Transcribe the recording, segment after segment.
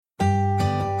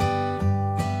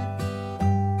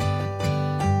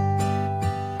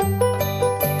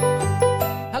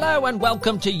Hello and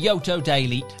welcome to Yoto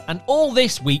Daily, and all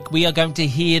this week we are going to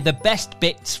hear the best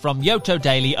bits from Yoto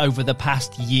Daily over the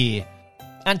past year.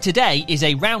 And today is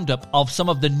a roundup of some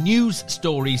of the news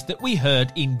stories that we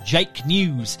heard in Jake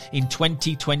News in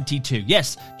 2022.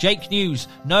 Yes, Jake News,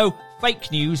 no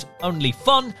fake news, only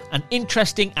fun and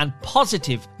interesting and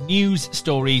positive news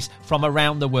stories from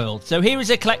around the world. So here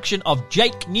is a collection of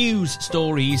Jake News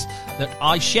stories that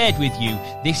I shared with you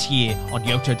this year on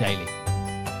Yoto Daily.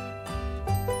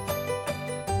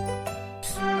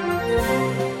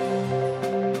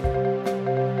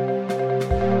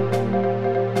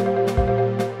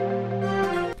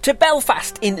 To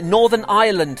Belfast in Northern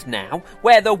Ireland now,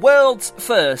 where the world's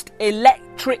first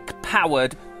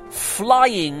electric-powered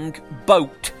flying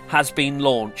boat has been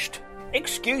launched.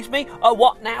 Excuse me, a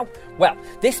what now? Well,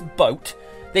 this boat,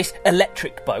 this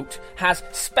electric boat, has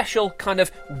special kind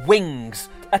of wings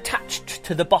attached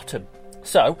to the bottom.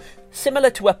 So, similar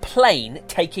to a plane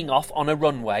taking off on a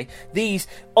runway, these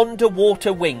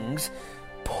underwater wings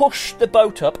push the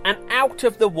boat up and out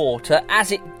of the water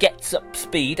as it gets up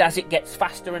speed, as it gets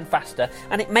faster and faster,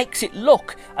 and it makes it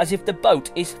look as if the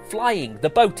boat is flying. The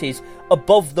boat is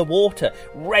above the water,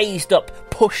 raised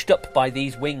up, pushed up by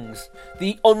these wings.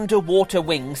 The underwater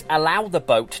wings allow the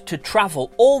boat to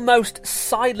travel almost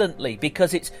silently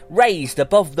because it's raised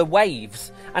above the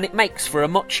waves, and it makes for a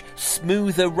much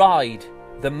smoother ride.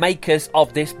 The makers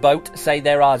of this boat say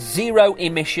there are zero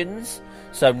emissions,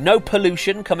 so no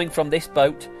pollution coming from this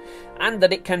boat, and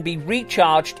that it can be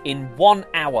recharged in 1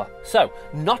 hour. So,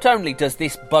 not only does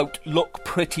this boat look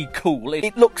pretty cool,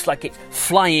 it looks like it's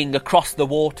flying across the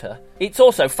water, it's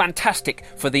also fantastic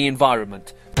for the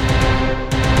environment.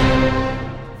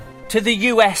 To the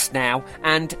US now,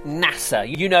 and NASA.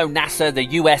 You know NASA, the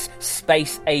US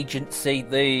Space Agency,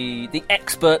 the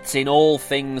experts in all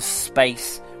things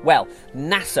space. Well,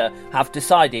 NASA have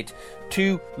decided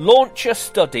to launch a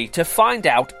study to find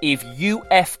out if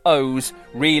UFOs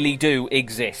really do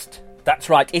exist. That's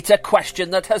right, it's a question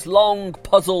that has long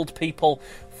puzzled people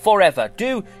forever.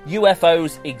 Do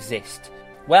UFOs exist?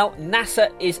 Well,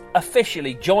 NASA is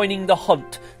officially joining the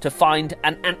hunt to find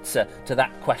an answer to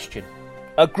that question.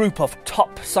 A group of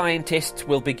top scientists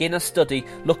will begin a study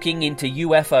looking into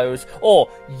UFOs, or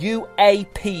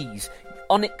UAPs,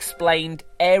 unexplained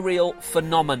aerial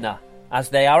phenomena, as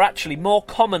they are actually more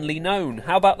commonly known.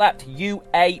 How about that?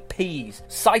 UAPs.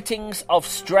 Sightings of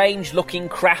strange-looking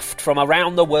craft from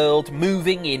around the world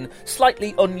moving in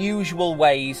slightly unusual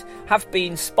ways have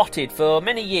been spotted for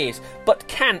many years, but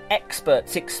can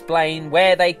experts explain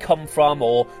where they come from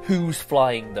or who's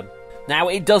flying them? Now,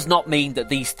 it does not mean that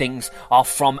these things are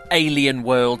from alien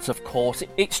worlds, of course.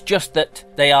 It's just that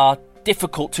they are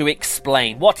difficult to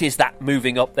explain. What is that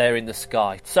moving up there in the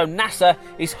sky? So NASA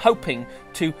is hoping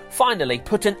to finally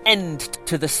put an end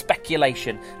to the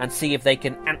speculation and see if they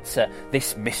can answer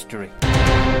this mystery.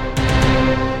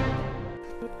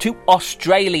 To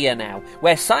Australia now,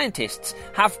 where scientists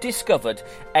have discovered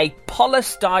a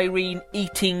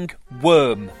polystyrene-eating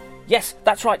worm. Yes,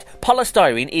 that's right.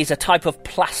 Polystyrene is a type of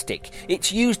plastic.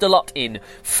 It's used a lot in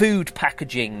food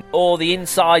packaging or the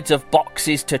insides of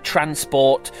boxes to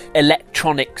transport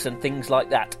electronics and things like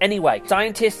that. Anyway,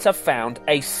 scientists have found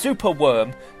a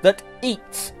superworm that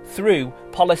eats through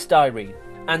polystyrene,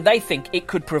 and they think it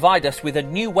could provide us with a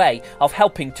new way of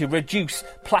helping to reduce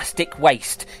plastic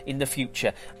waste in the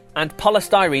future. And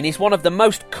polystyrene is one of the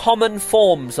most common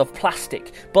forms of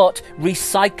plastic, but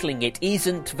recycling it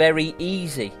isn't very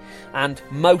easy, and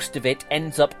most of it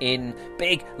ends up in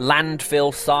big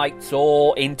landfill sites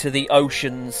or into the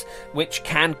oceans, which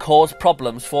can cause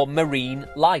problems for marine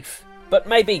life. But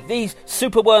maybe these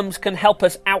superworms can help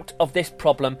us out of this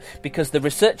problem, because the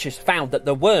researchers found that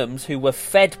the worms who were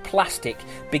fed plastic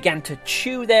began to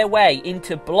chew their way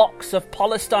into blocks of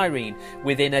polystyrene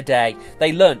within a day.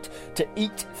 They learnt to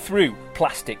eat through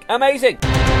plastic. Amazing!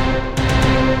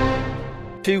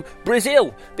 To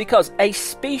Brazil, because a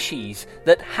species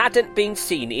that hadn't been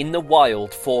seen in the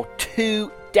wild for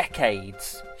 2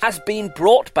 decades has been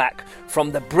brought back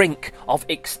from the brink of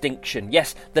extinction.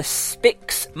 Yes, the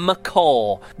Spix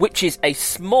macaw, which is a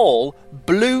small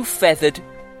blue-feathered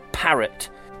parrot.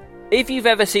 If you've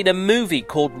ever seen a movie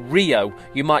called Rio,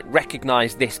 you might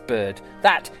recognise this bird.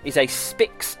 That is a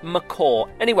Spix macaw.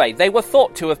 Anyway, they were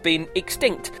thought to have been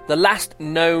extinct. The last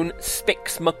known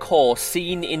Spix macaw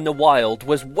seen in the wild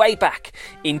was way back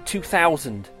in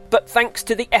 2000. But thanks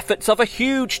to the efforts of a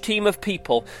huge team of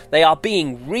people, they are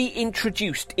being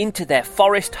reintroduced into their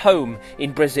forest home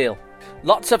in Brazil.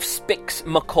 Lots of Spix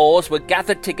macaws were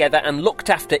gathered together and looked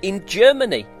after in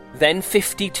Germany. Then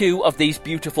 52 of these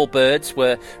beautiful birds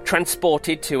were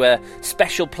transported to a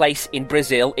special place in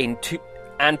Brazil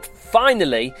And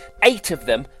finally, 8 of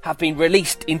them have been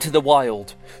released into the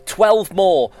wild. 12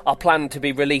 more are planned to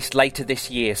be released later this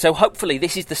year. So hopefully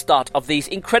this is the start of these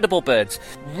incredible birds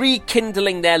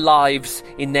rekindling their lives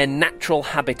in their natural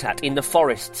habitat in the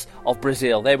forests of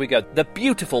Brazil. There we go. The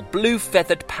beautiful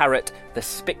blue-feathered parrot, the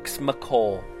Spix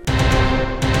macaw.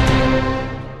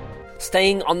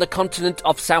 Staying on the continent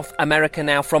of South America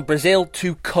now, from Brazil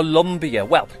to Colombia.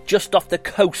 Well, just off the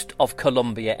coast of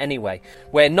Colombia anyway,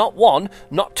 where not 1,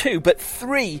 not 2, but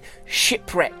 3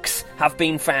 shipwrecks have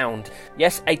been found.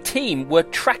 Yes, a team were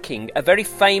tracking a very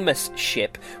famous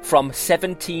ship from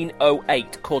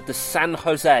 1708 called the San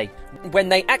Jose, when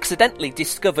they accidentally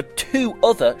discovered 2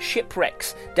 other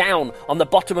shipwrecks down on the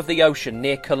bottom of the ocean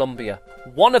near Colombia.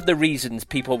 One of the reasons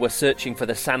people were searching for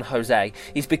the San Jose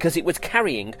is because it was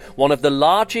carrying one of the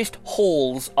largest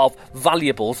hauls of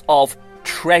valuables, of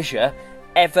treasure,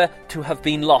 ever to have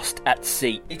been lost at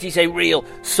sea. It is a real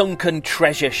sunken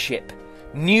treasure ship.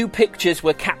 New pictures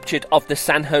were captured of the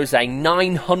San Jose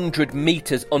 900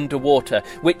 metres underwater,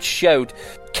 which showed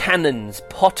cannons,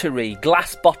 pottery,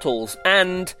 glass bottles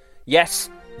and, yes,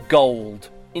 gold.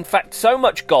 In fact, so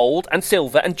much gold and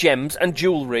silver and gems and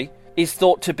jewellery is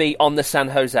thought to be on the San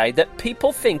Jose that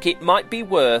people think it might be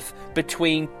worth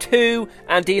between 2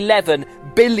 and 11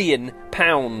 billion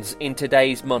pounds in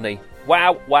today's money.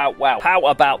 Wow, wow, wow. How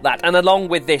about that? And along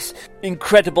with this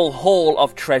incredible haul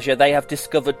of treasure, they have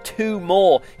discovered 2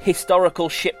 more historical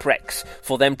shipwrecks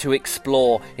for them to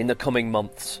explore in the coming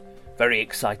months. Very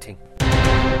exciting.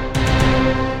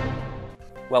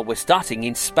 Well, we're starting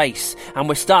in space, and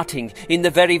we're starting in the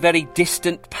very, very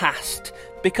distant past.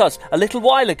 Because a little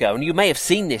while ago, and you may have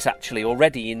seen this actually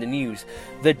already in the news,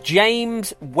 the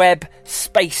James Webb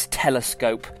Space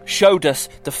Telescope showed us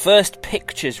the first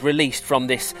pictures released from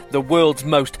this, the world's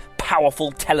most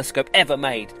powerful telescope ever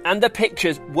made. And the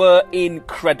pictures were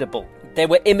incredible. There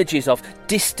were images of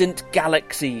distant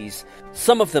galaxies,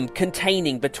 some of them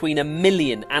containing between 1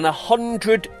 million and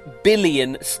 100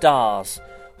 billion stars.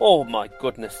 Oh my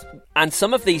goodness. And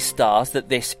some of these stars that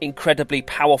this incredibly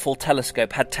powerful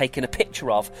telescope had taken a picture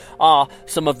of are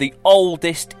some of the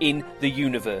oldest in the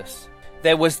universe.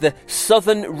 There was the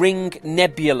Southern Ring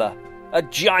Nebula, a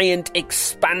giant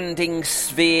expanding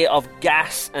sphere of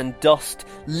gas and dust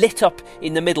lit up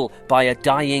in the middle by a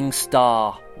dying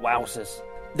star. Wowzers.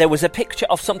 There was a picture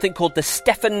of something called the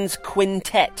Stephens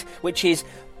Quintet, which is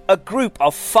a group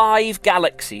of 5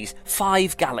 galaxies.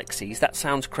 5 galaxies, that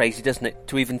sounds crazy, doesn't it?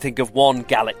 To even think of one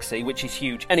galaxy, which is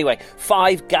huge. Anyway,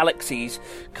 5 galaxies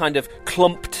kind of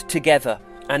clumped together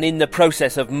and in the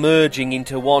process of merging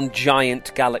into one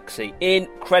giant galaxy.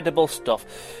 Incredible stuff.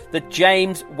 The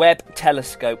James Webb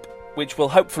Telescope, which will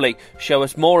hopefully show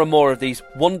us more and more of these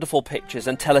wonderful pictures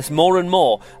and tell us more and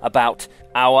more about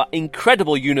our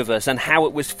incredible universe and how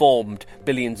it was formed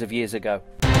billions of years ago.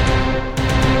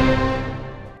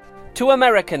 To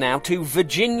America now, to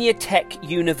Virginia Tech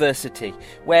University,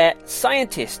 where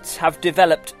scientists have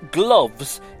developed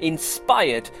gloves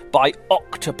inspired by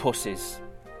octopuses.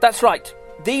 That's right,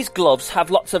 these gloves have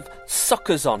lots of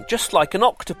suckers on, just like an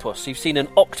octopus. You've seen an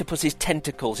octopus's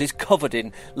tentacles is covered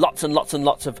in lots and lots and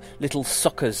lots of little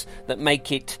suckers that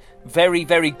make it very,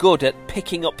 very good at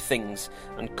picking up things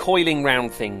and coiling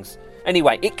round things.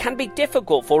 Anyway, it can be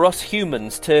difficult for us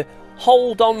humans to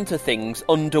hold on to things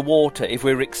underwater if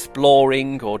we're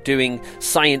exploring or doing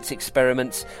science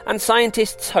experiments, and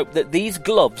scientists hope that these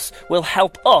gloves will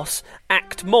help us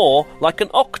act more like an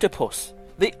octopus.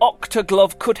 The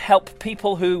Octoglove could help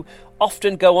people who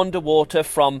often go underwater,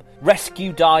 from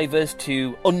rescue divers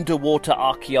to underwater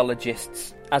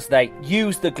archaeologists, as they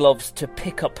use the gloves to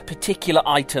pick up particular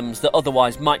items that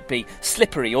otherwise might be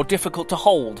slippery or difficult to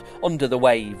hold under the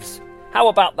waves. How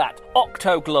about that?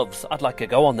 Octogloves. I'd like a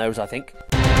go on those, I think.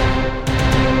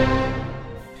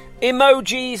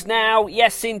 Emojis now.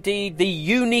 Yes, indeed. The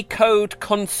Unicode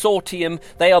Consortium,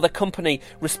 they are the company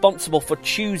responsible for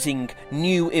choosing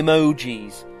new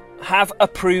emojis, have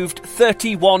approved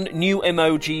 31 new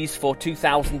emojis for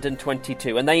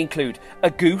 2022, and they include a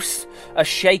goose, a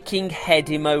shaking head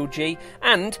emoji,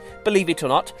 and, believe it or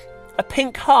not, a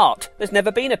pink heart. There's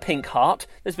never been a pink heart.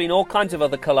 There's been all kinds of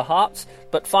other colour hearts,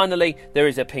 but finally there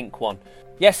is a pink one.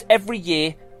 Yes, every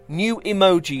year new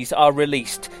emojis are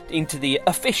released into the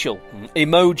official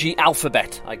emoji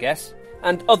alphabet, I guess.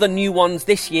 And other new ones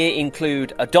this year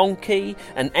include a donkey,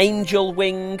 an angel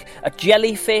wing, a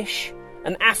jellyfish,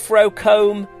 an afro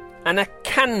comb, and a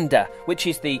kanda, which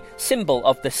is the symbol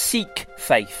of the Sikh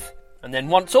faith. And then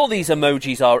once all these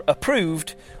emojis are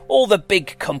approved, all the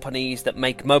big companies that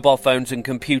make mobile phones and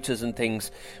computers and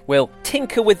things will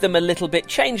tinker with them a little bit,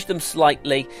 change them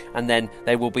slightly, and then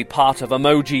they will be part of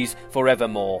emojis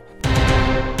forevermore.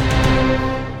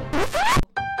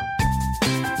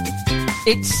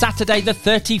 It's Saturday the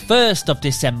 31st of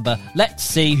December. Let's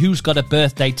see who's got a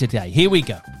birthday today. Here we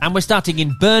go. And we're starting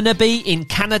in Burnaby in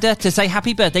Canada to say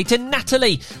happy birthday to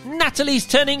Natalie. Natalie's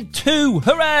turning 2.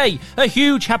 Hooray! A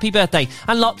huge happy birthday.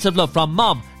 And lots of love from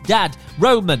Mom, Dad,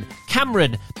 Roman,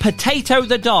 Cameron, Potato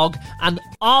the dog, and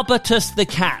Arbutus the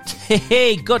cat.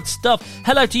 Hey, good stuff.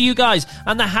 Hello to you guys.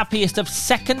 And the happiest of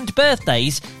second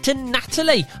birthdays to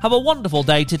Natalie. Have a wonderful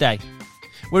day today.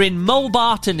 We're in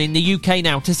Mulbarton in the UK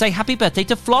now to say happy birthday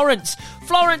to Florence.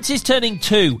 Florence is turning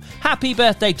 2. Happy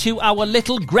birthday to our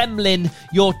little gremlin.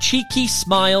 Your cheeky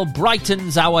smile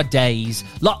brightens our days.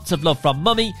 Lots of love from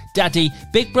Mummy, Daddy,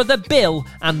 Big Brother Bill,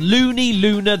 and Looney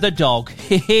Luna the dog.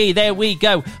 Hehe, there we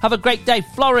go. Have a great day,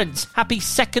 Florence. Happy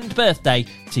second birthday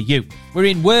to you. We're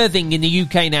in Worthing in the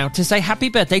UK now to say happy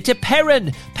birthday to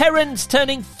Perrin. Perrin's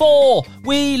turning 4.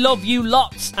 We love you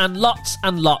lots and lots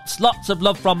and lots. Lots of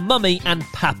love from Mummy and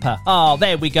Papa. Oh,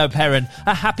 there we go, Perrin.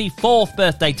 A happy 4th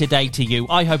birthday today to you.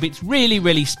 I hope it's really,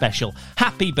 really special.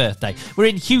 Happy birthday. We're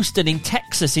in Houston in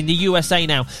Texas in the USA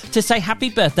now to say happy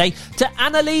birthday to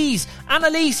Annalise.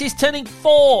 Annalise is turning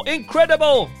 4.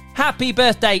 Incredible. Happy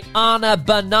birthday, Anna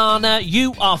Banana.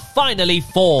 You are finally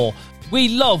 4. We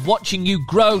love watching you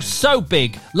grow so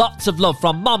big. Lots of love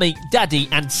from Mommy, Daddy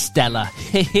and Stella.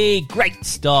 Hehe, great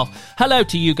stuff. Hello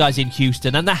to you guys in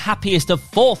Houston and the happiest of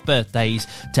 4th birthdays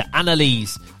to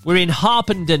Annalise. We're in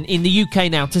Harpenden in the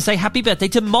UK now to say happy birthday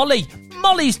to Molly.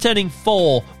 Molly's turning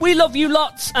 4. We love you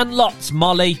lots and lots,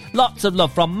 Molly. Lots of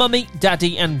love from Mummy,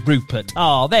 Daddy and Rupert.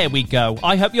 Oh, there we go.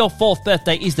 I hope your 4th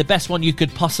birthday is the best one you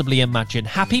could possibly imagine.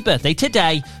 Happy birthday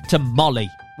today to Molly.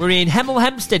 We're in Hemel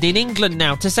Hempstead in England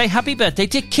now to say happy birthday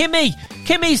to Kimmy.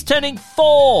 Kimmy's turning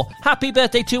 4. Happy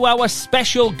birthday to our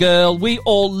special girl. We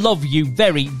all love you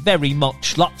very, very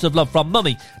much. Lots of love from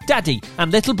Mummy, Daddy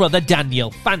and little brother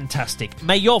Daniel. Fantastic.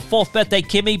 May your 4th birthday,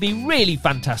 Kimmy, be really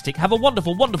fantastic. Have a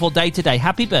wonderful, wonderful day today.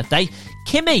 Happy birthday,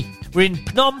 Kimmy. We're in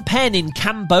Phnom Penh in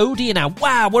Cambodia now.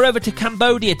 Wow, we're over to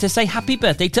Cambodia to say happy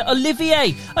birthday to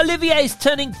Olivier. Olivier's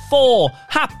turning 4.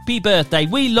 Happy birthday.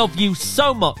 We love you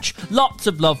so much. Lots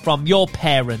of love from your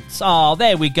parents. Oh,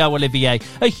 there we go, Olivier.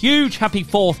 A huge happy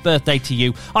 4th birthday to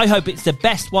you. I hope it's the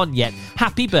best one yet.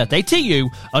 Happy birthday to you,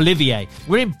 Olivier.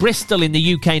 We're in Bristol in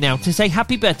the UK now to say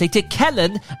happy birthday to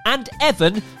Kellen and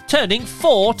Evan, turning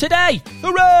 4 today.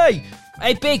 Hooray!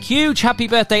 A big, huge happy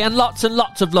birthday and lots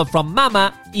of love from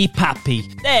Mama e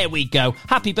Papi. There we go.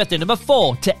 Happy birthday number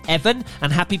 4 to Evan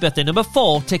and happy birthday number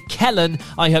 4 to Kellen.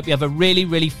 I hope you have a really,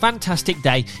 really fantastic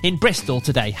day in Bristol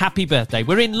today. Happy birthday.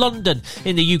 We're in London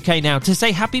in the UK now to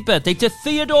say happy birthday to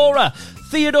Theodora.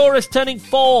 Theodora's turning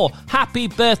 4. Happy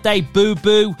birthday, Boo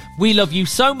Boo. We love you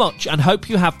so much and hope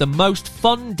you have the most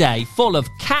fun day full of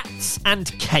cats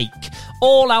and cake.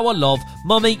 All our love,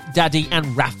 Mummy, Daddy and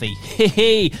Rafi.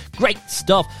 Hehe, great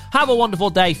stuff. Have a wonderful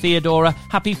day, Theodora.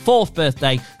 Happy 4th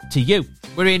birthday to you.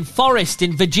 We're in Forest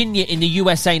in Virginia in the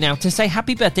USA now to say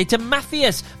happy birthday to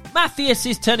Matthias. Matthias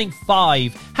is turning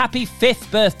 5. Happy 5th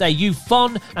birthday, you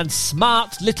fun and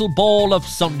smart little ball of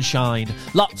sunshine.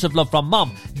 Lots of love from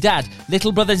Mom, Dad,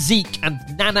 little brother Zeke and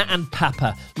Nana and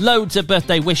Papa. Loads of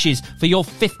birthday wishes for your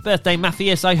 5th birthday,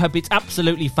 Matthias. I hope it's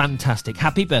absolutely fantastic.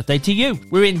 Happy birthday to you.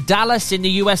 We're in Dallas in the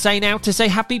USA now to say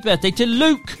happy birthday to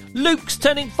Luke. Luke's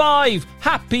turning 5.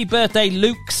 Happy birthday,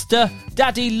 Lukester.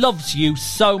 Daddy loves you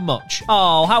so much.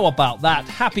 Oh, how about that?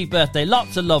 Happy birthday.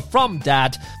 Lots of love from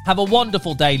Dad. Have a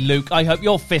wonderful day, Luke. I hope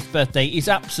your 5th birthday is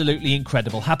absolutely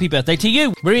incredible. Happy birthday to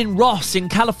you. We're in Ross in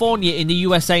California in the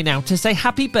USA now to say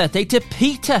happy birthday to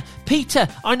Peter. Peter,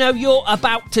 I know you're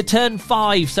about to turn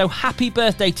 5, so happy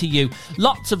birthday to you.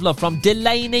 Lots of love from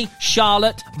Delaney,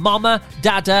 Charlotte, Mama,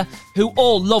 Dada, who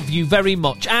all love you very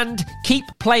much. And keep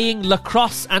playing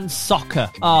lacrosse and soccer.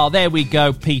 Ah, there we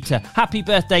go, Peter. Happy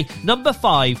birthday number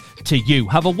 5 to you.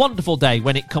 Have a wonderful day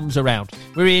when it comes around.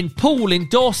 We're in Poole in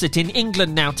Dorset in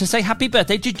England now to say happy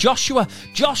birthday to Joshua.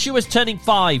 Joshua's turning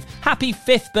 5. Happy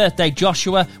 5th birthday,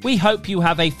 Joshua. We hope you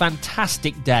have a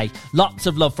fantastic day. Lots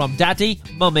of love from Daddy,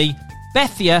 Mummy,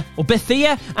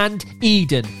 Bethia and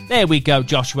Eden. There we go,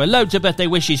 Joshua. Loads of birthday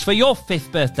wishes for your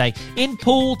 5th birthday in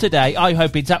Poole today. I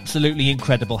hope it's absolutely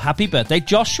incredible. Happy birthday,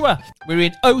 Joshua. We're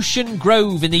in Ocean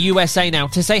Grove in the USA now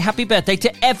to say happy birthday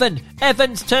to Evan.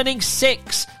 Evan's turning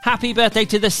 6. Happy birthday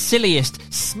to the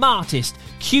silliest, smartest,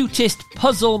 cutest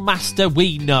puzzle master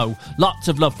we know. Lots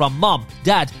of love from Mom,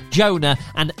 Dad, Jonah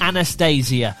and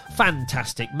Anastasia.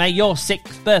 fantastic. May your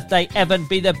 6th birthday, Evan,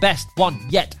 be the best one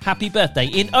yet. Happy birthday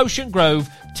in Ocean Grove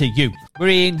to you.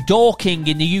 We're in Dorking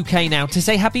in the UK now to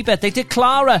say happy birthday to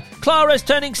Clara. Clara's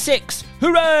turning 6.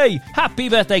 Hooray! Happy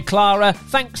birthday, Clara.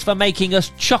 Thanks for making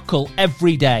us chuckle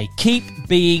every day. Keep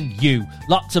being you.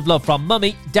 Lots of love from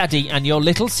Mummy, Daddy and your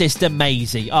little sister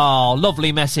Maisie. Oh,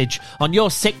 lovely message. On your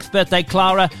 6th birthday,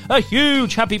 Clara, a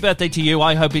huge happy birthday to you.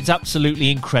 I hope it's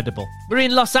absolutely incredible. We're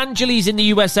in Los Angeles in the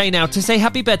USA now to say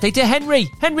happy birthday to Henry.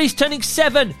 Henry's turning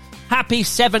 7. Happy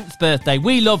 7th birthday.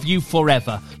 We love you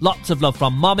forever. Lots of love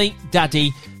from Mummy,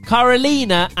 Daddy,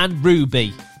 Carolina and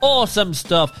Ruby. Awesome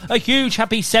stuff. A huge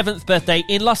happy 7th birthday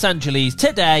in Los Angeles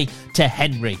today to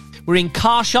Henry. We're in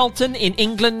Carshalton in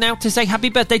England now to say happy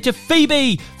birthday to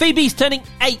Phoebe. Phoebe's turning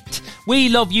 8. We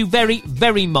love you very,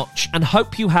 very much and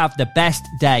hope you have the best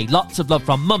day. Lots of love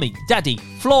from Mummy, Daddy,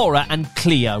 Flora and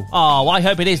Cleo. Oh, I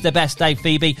hope it is the best day,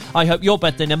 Phoebe. I hope your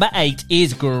birthday number 8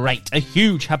 is great. A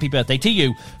huge happy birthday to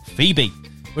you, Phoebe.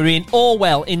 We're in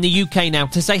Orwell in the UK now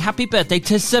to say happy birthday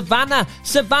to Savannah.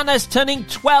 Savannah's turning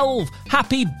 12.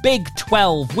 Happy big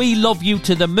 12. We love you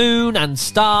to the moon and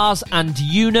stars and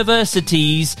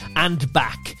universities and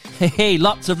back. Hey,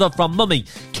 lots of love from Mummy,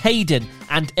 Caden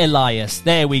and Elias.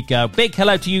 There we go. Big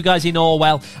hello to you guys in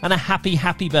Orwell and a happy,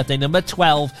 happy birthday number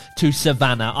 12 to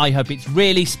Savannah. I hope it's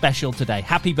really special today.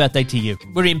 Happy birthday to you.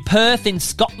 We're in Perth in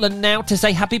Scotland now to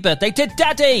say happy birthday to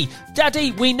Daddy.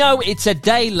 Daddy, we know it's a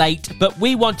day late, but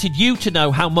we wanted you to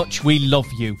know how much we love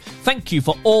you. Thank you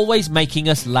for always making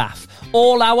us laugh.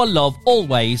 All our love,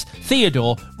 always,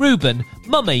 Theodore, Reuben,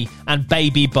 Mummy and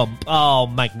Baby Bump. Oh,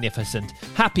 magnificent.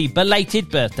 Happy belated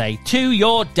birthday to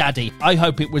your daddy. I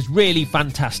hope it was really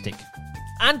fantastic.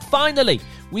 And finally,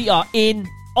 we are in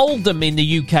Oldham in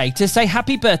the UK to say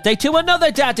happy birthday to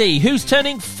another daddy who's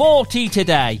turning 40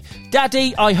 today.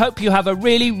 Daddy, I hope you have a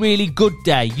really, really good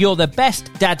day. You're the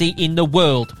best daddy in the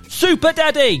world. Super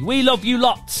Daddy! We love you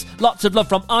lots. Lots of love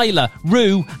from Isla,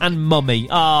 Rue and Mummy.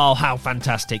 Oh, how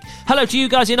fantastic. Hello to you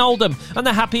guys in Oldham and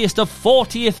the happiest of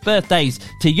 40th birthdays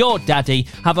to your daddy.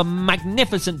 Have a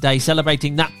magnificent day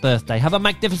celebrating that birthday. Have a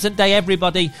magnificent day,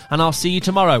 everybody, and I'll see you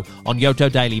tomorrow on Yoto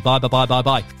Daily. Bye, bye, bye, bye,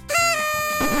 bye.